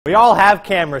We all have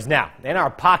cameras now in our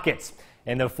pockets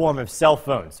in the form of cell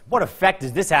phones. What effect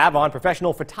does this have on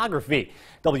professional photography?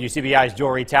 WCBI's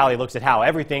Jory Talley looks at how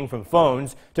everything from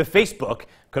phones to Facebook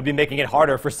could be making it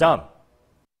harder for some.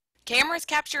 Cameras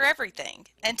capture everything,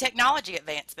 and technology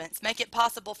advancements make it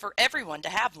possible for everyone to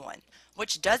have one,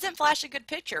 which doesn't flash a good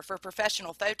picture for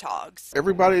professional photogs.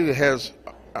 Everybody that has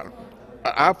an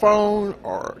iPhone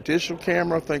or a digital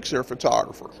camera thinks they're a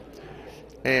photographer.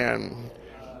 And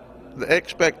the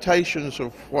expectations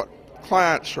of what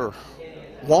clients are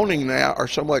wanting now are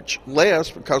so much less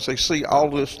because they see all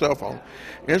this stuff on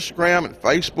Instagram and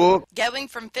Facebook. Going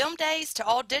from film days to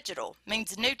all digital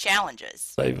means new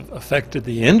challenges. They've affected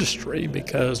the industry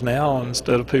because now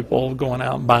instead of people going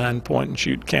out and buying point and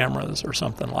shoot cameras or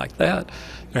something like that,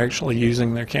 they're actually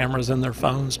using their cameras in their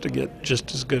phones to get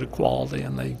just as good a quality,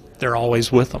 and they're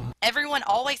always with them. Everyone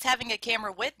always having a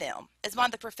camera with them is why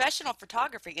the professional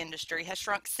photography industry has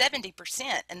shrunk 70%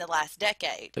 in the last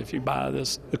decade. If you buy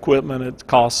this equipment, it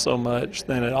costs so much,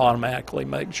 then it automatically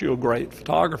makes you a great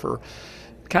photographer.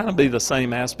 Kind of be the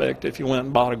same aspect if you went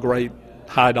and bought a great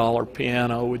high-dollar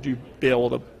piano. Would you be able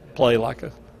to play like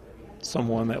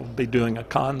someone that would be doing a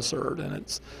concert? And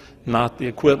it's not the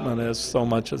equipment as so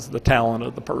much as the talent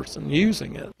of the person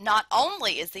using it. Not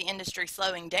only is the industry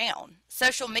slowing down,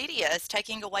 social media is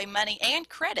taking away money and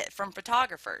credit from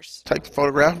photographers. Take the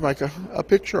photograph, make a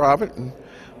picture of it, and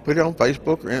put it on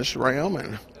Facebook or Instagram,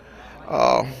 and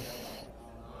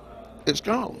it's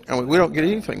gone. I mean, we don't get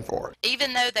anything for it.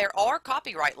 Even though there are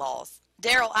copyright laws,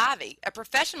 Daryl Ivey, a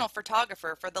professional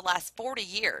photographer for the last 40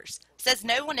 years, says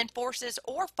no one enforces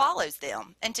or follows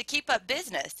them, and to keep up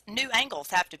business, new angles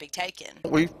have to be taken.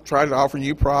 We try to offer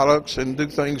new products and do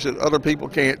things that other people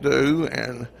can't do,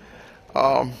 and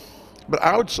but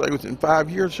I would say within 5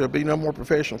 years there'll be no more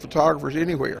professional photographers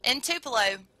anywhere. In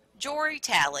Tupelo, Jory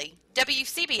Talley,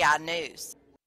 WCBI News.